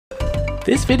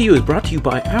This video is brought to you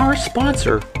by our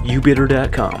sponsor,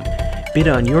 Youbidder.com. Bid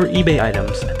on your eBay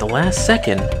items at the last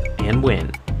second and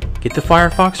win. Get the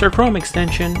Firefox or Chrome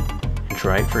extension and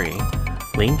try it free.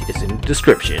 Link is in the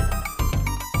description.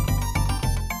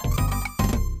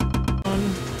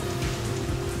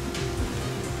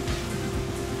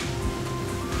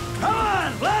 Come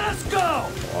on, let us go!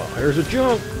 Oh, here's a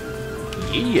jump.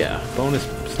 Yeah, bonus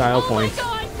style points. Oh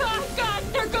my God,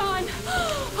 they're gone.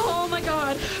 Oh my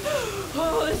God.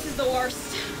 Oh, this is the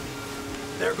worst.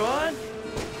 They're gone?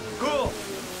 Cool.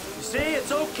 You see,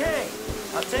 it's okay.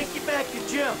 I'll take you back to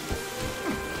gym.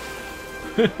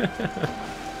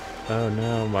 Oh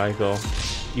no, Michael.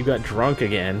 You got drunk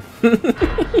again.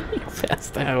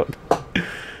 Passed out.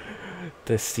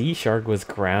 The sea shark was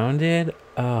grounded?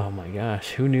 Oh my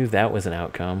gosh, who knew that was an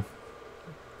outcome?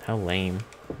 How lame.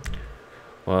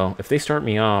 Well, if they start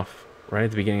me off right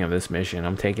at the beginning of this mission,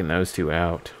 I'm taking those two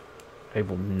out. I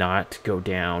will not go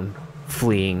down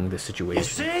fleeing the situation. You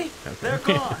see? Okay. They're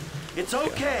gone. It's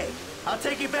okay. I'll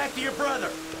take you back to your brother.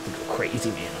 Go crazy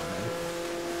man on them.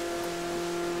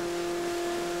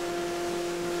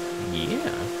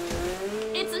 Yeah.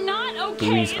 It's not okay.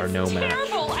 Buoys are no match.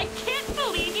 Terrible. I can't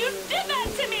believe you did that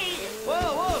to me.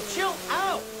 Whoa, chill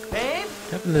out, babe.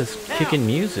 What happened to this kicking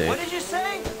music? What did you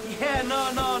say? Yeah,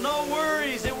 no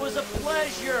worries. It was a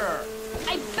pleasure.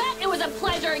 I bet it was a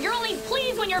pleasure. You're only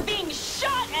pleased when you're being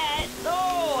shot at. No,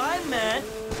 I meant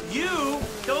you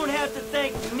don't have to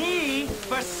thank me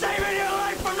for saving your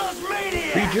life from those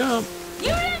maniacs. Free jump.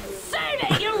 You didn't save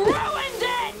it. You ruined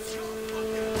it.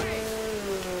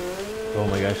 Oh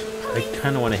my gosh. I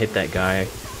kind of want to hit that guy.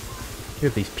 Here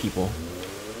are these people.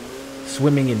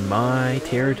 Swimming in my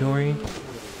territory.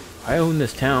 I own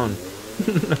this town.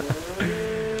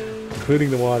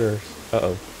 Including the waters.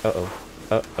 Uh-oh. Uh-oh.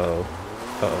 Uh-oh.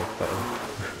 Uh-oh.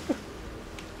 Uh-oh.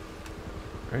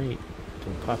 Alright.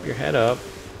 Don't pop your head up.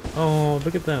 Oh,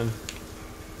 look at them.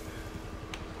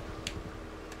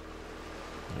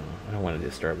 Oh, I don't want to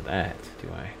disturb that, do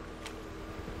I?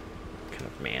 What kind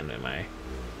of man am I?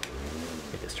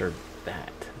 I disturb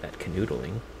that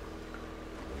canoodling.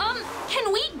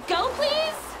 Can we go,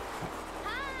 please?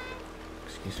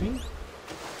 Excuse me?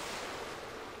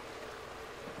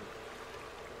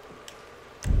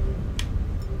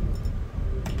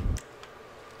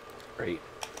 Right.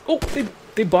 Oh,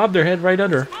 they bobbed their head right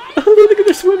under. Oh, look at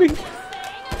they're swimming.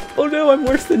 Oh no, I'm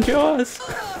worse than Jaws.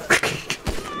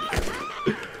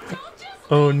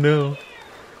 Oh no.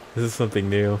 This is something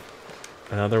new.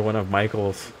 Another one of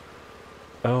Michael's.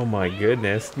 Oh my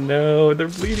goodness. No, they're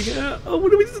bleeding out. Oh,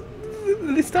 what do we...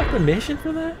 Did they stop the mission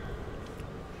for that?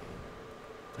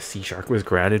 The sea shark was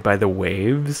grounded by the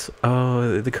waves.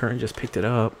 Oh, the current just picked it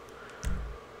up.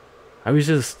 I was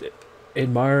just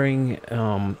admiring,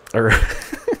 or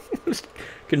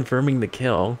confirming the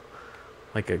kill,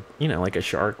 like a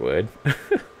shark would.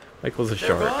 Michael's a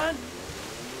shark. Gone?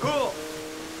 Cool.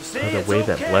 See, the way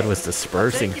that blood was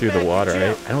dispersing through the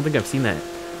water. I don't think I've seen that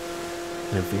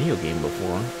in a video game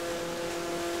before.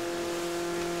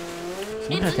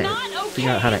 Someone had to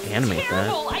figure out how to animate that.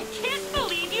 I can't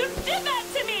believe you did that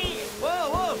to me.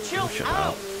 Whoa, chill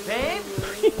out, babe.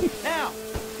 Now,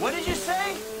 what did you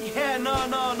say? Yeah,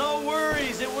 no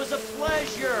worries. It was a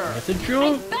pleasure. That's a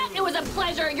joke. I bet it was a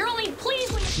pleasure. You're only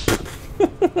pleased when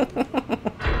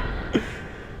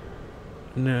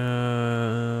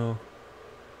No.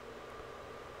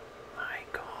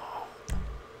 Michael.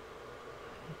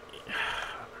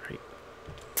 Right.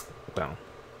 Well,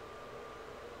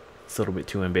 it's a little bit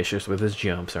too ambitious with his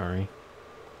jump, sorry.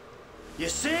 You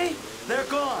see? They're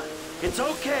gone. It's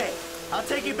okay. I'll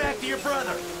take you back to your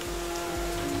brother.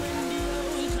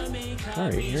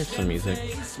 Alright, here's some music.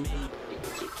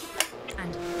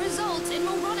 And results in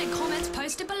moronic comments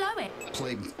posted below it.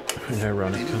 An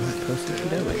ironic comment posted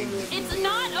below it. It's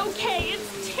not okay.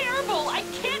 It's terrible. I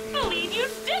can't believe you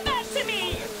did that to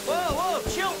me. Whoa,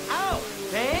 chill out,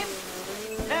 babe.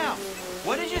 Now,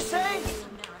 what did you say?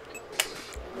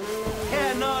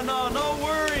 Yeah, no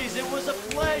worries. It was a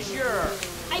pleasure.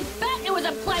 I bet it was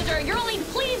a pleasure. You're only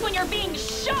pleased when you're being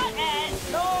shot at.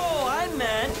 No, I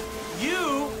meant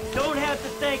you don't have to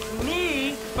thank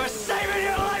me for saving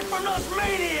your life from those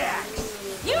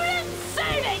maniacs. You didn't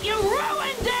save it. You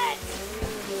ruined it.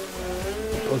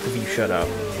 Both of you shut up.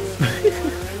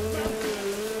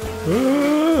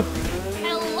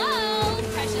 Hello,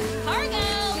 precious cargo.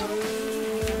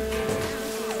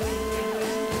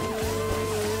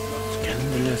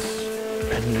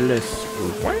 Endless.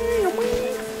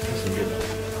 Some good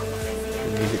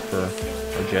music for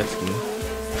our jet ski.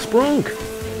 Sprunk!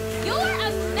 You're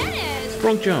a menace.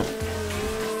 Sprunk jump.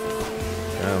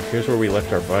 Oh, here's where we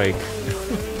left our bike.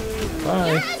 Bye.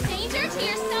 You're a danger to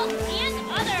yourself and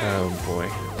others. Oh boy.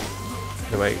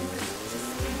 No, wait.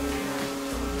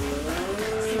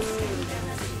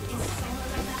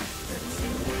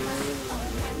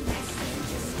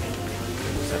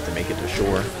 Just have to make it to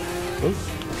shore. Ooh.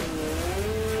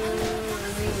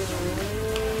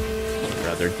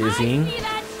 Rather dizzying. I see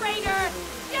that traitor!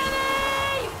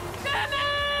 Jimmy!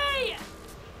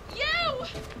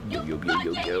 Jimmy! You!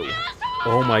 Yo.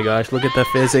 Oh my gosh, look at the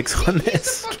physics on He's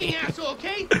this. a fucking asshole,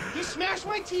 okay? He smashed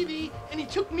my TV and he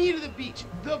took me to the beach.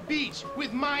 The beach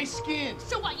with my skin.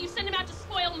 So what, you sent him out to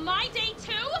spoil my day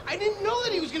too? I didn't know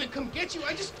that he was gonna come get you.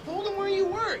 I just told him where you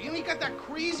were. You know, he got that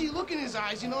crazy look in his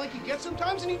eyes, you know, like he gets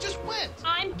sometimes, and he just went.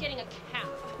 I'm getting a cab.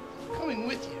 Coming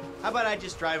with you. How about I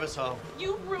just drive us home?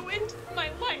 You ruined my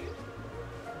life.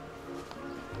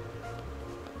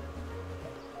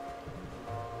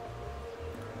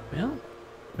 Well,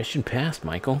 mission passed,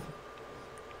 Michael.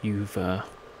 You've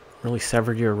really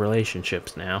severed your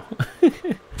relationships now.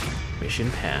 Mission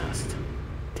passed.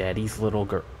 Daddy's little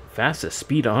girl. Fastest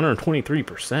speed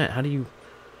 123%. How do you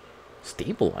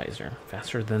stabilize her?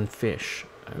 Faster than fish.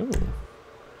 Oh.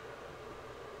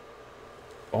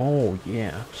 Oh,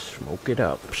 yeah. Smoke it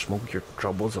up. Smoke your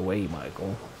troubles away,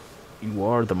 Michael. You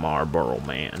are the Marlboro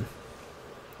Man.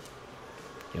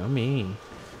 Yummy.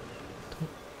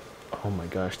 Oh my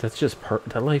gosh, that's just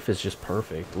that life is just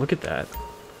perfect. Look at that.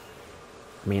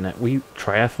 I mean,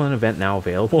 triathlon event now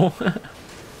available.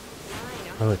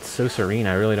 Oh, it's so serene.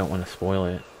 I really don't want to spoil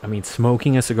it. I mean,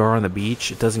 smoking a cigar on the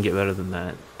beach, it doesn't get better than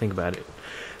that. Think about it.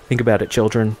 Think about it,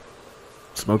 children.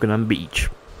 Smoking on the beach.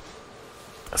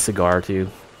 A cigar, too.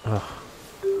 Ugh.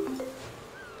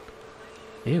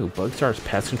 Ew, Bugstar's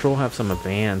Pest Control have some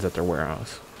vans at their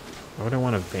warehouse. Why would I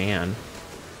want a van?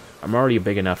 I'm already a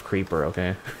big enough creeper,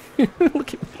 okay?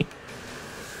 Look at me.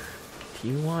 Do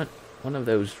you want one of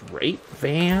those rape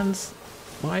vans,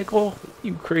 Michael?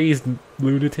 You crazed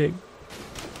lunatic.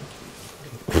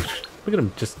 Look at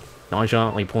him just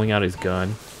nonchalantly pulling out his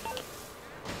gun.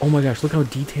 Oh my gosh, look how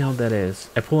detailed that is.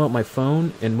 I pull out my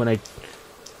phone, and when I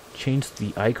change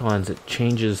the icons, it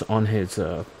changes on his,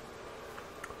 I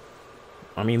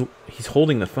mean, he's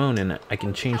holding the phone, and I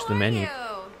can change the menu.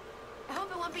 I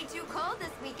hope it won't be too cold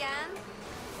this weekend.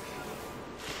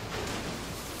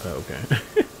 Oh, okay.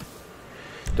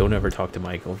 Don't ever talk to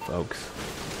Michael, folks.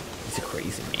 He's a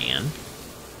crazy man.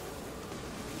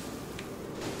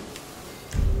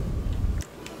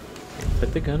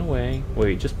 Put the gun away.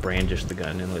 Wait, just brandish the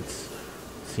gun and let's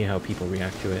see how people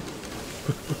react to it.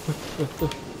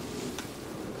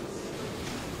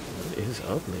 What is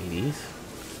up, ladies?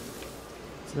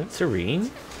 Isn't that serene?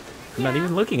 I'm not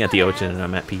even looking at the ocean and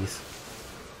I'm at peace.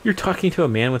 You're talking to a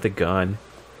man with a gun.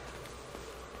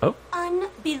 Oh.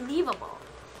 Unbelievable.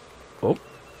 Oh.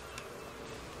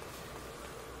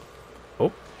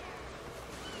 Oh.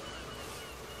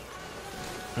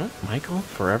 Oh, Michael,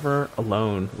 forever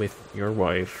alone with your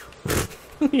wife.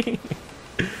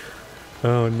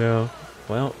 Oh no.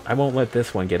 Well, I won't let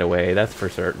this one get away, that's for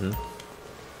certain.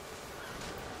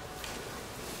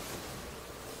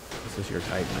 This is your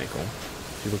type, Michael.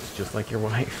 She looks just like your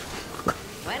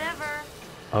wife. Whatever.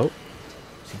 Oh.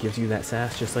 She gives you that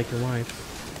sass just like your wife.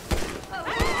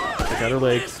 Check out her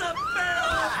legs.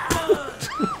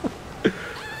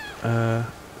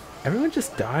 Everyone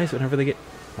just dies whenever they get...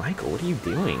 Michael, what are you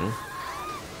doing?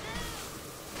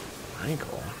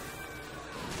 Michael.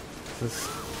 This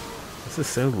is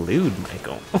so lewd,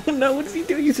 Michael. Oh no, what is he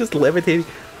doing? He's just levitating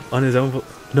on his own...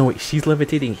 No, wait, she's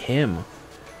levitating him.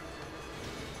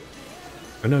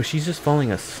 Oh no, she's just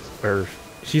falling us... Or,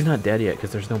 she's not dead yet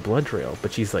because there's no blood trail.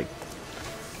 But she's like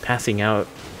passing out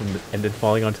and then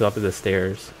falling on top of the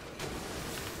stairs.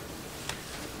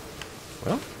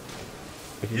 Well,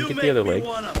 if you get the other leg...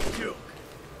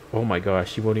 Oh my gosh,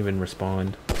 she won't even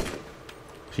respond.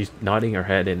 She's nodding her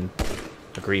head in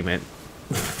agreement.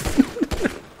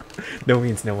 No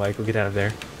means no, Michael. Get out of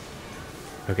there.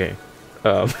 Okay.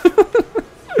 I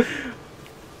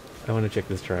want to check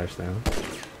this trash now.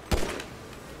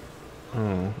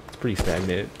 Oh, it's pretty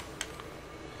stagnant.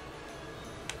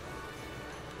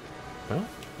 Well,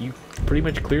 you pretty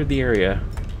much cleared the area.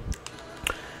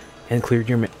 And cleared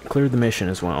the mission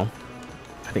as well.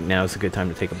 I think now is a good time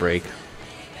to take a break.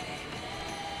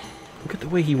 Look at the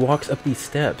way he walks up these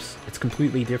steps. It's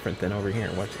completely different than over here.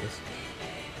 Watch this.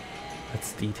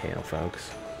 That's detail,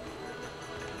 folks.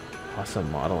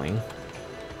 Awesome modeling.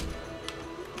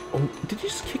 Oh, did you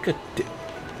just kick a...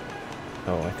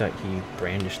 Oh, I thought he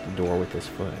brandished the door with his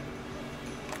foot.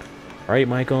 Alright,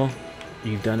 Michael.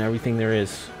 You've done everything there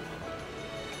is.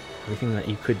 Everything that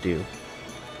you could do.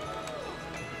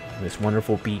 This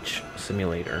wonderful beach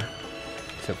simulator.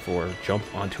 except for jump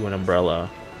onto an umbrella,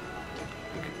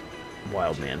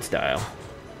 wild man style.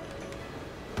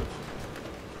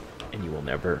 And you will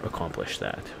never accomplish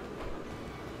that.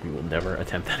 You will never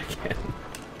attempt that again.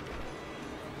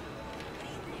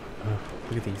 Oh,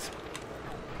 look at these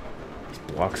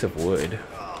blocks of wood.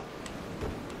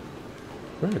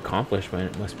 What an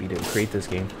accomplishment it must be to create this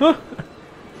game.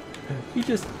 He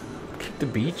just kicked a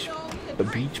beach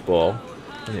ball,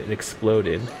 and it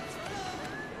exploded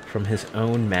from his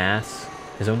own mass,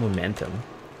 his own momentum.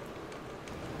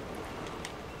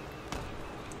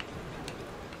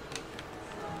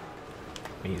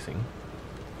 Amazing.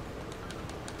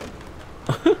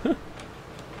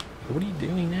 What are you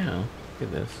doing now? Look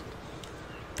at this.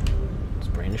 Let's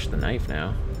brandish the knife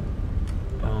now.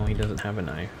 Oh, he doesn't have a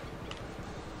knife.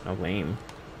 How lame.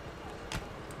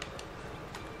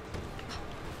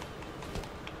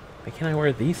 Why can't I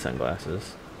wear these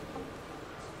sunglasses?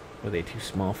 Were they too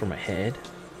small for my head?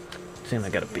 Saying I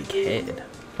got a big head.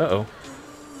 Uh-oh.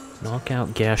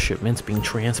 Knockout gas shipments being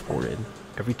transported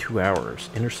every 2 hours.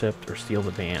 Intercept or steal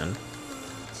the van.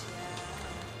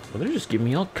 Well, they're just giving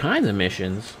me all kinds of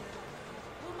missions.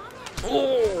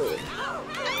 Oh!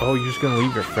 Oh, you're just gonna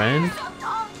leave your friend?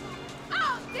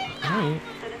 Alright.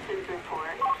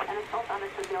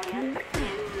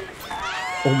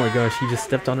 Oh my gosh, he just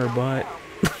stepped on her butt.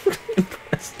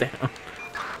 Pressed down.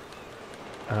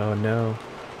 Oh no.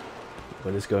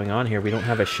 What is going on here? We don't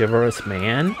have a chivalrous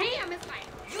man?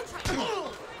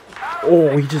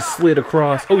 Oh, he just slid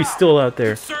across. Oh, he's still out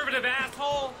there. Conservative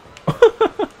asshole!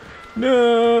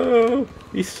 No!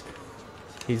 He's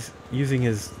using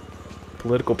his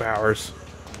political powers.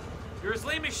 You're as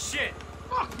lame as shit!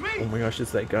 Fuck me! Oh my gosh,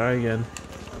 it's that guy again.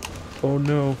 Oh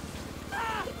no.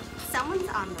 Someone's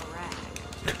on the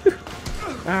rag.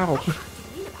 Ow.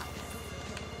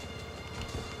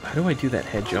 How do I do that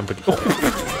head jump again?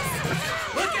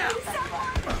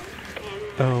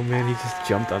 Oh man, he just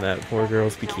jumped on that poor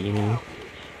girl's bikini.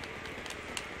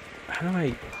 How do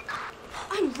I...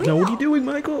 No, what are you doing,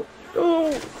 Michael?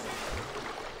 Oh!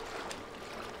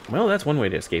 Well, that's one way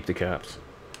to escape the cops.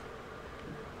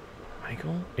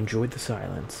 Michael enjoyed the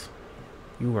silence.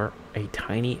 You are a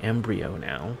tiny embryo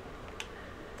now.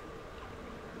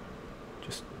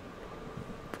 Just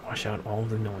wash out all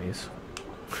the noise.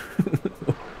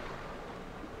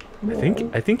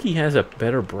 I think he has a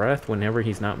better breath whenever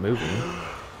he's not moving.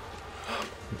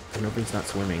 Whenever he's not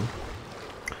swimming.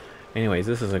 Anyways,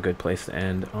 this is a good place to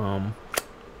end.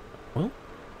 Well,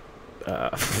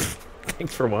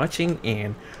 thanks for watching,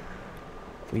 and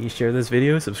please share this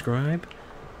video, subscribe.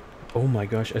 Oh my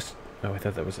gosh, oh, I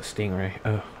thought that was a stingray.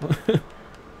 Oh.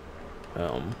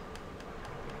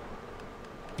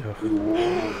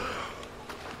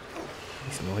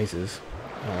 These noises.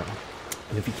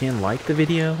 And if you can, like the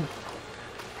video.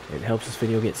 It helps this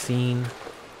video get seen.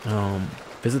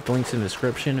 Visit the links in the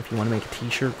description. If you want to make a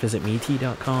t-shirt, visit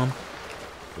MeTee.com.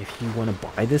 If you want to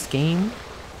buy this game,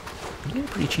 you get it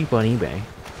pretty cheap on eBay.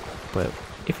 But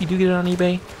if you do get it on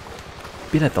eBay,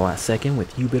 bid at the last second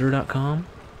with Youbidder.com.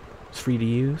 It's free to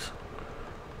use.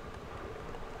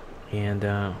 And,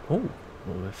 oh, well,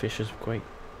 the fish is quite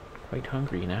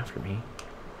hungry and after me.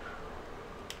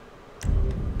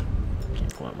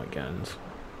 Can't pull out my guns.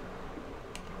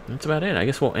 That's about it. I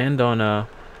guess we'll end on,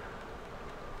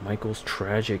 Michael's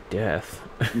tragic death.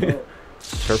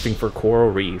 Surfing for coral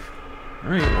reef.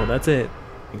 Alright, well that's it.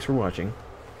 Thanks for watching.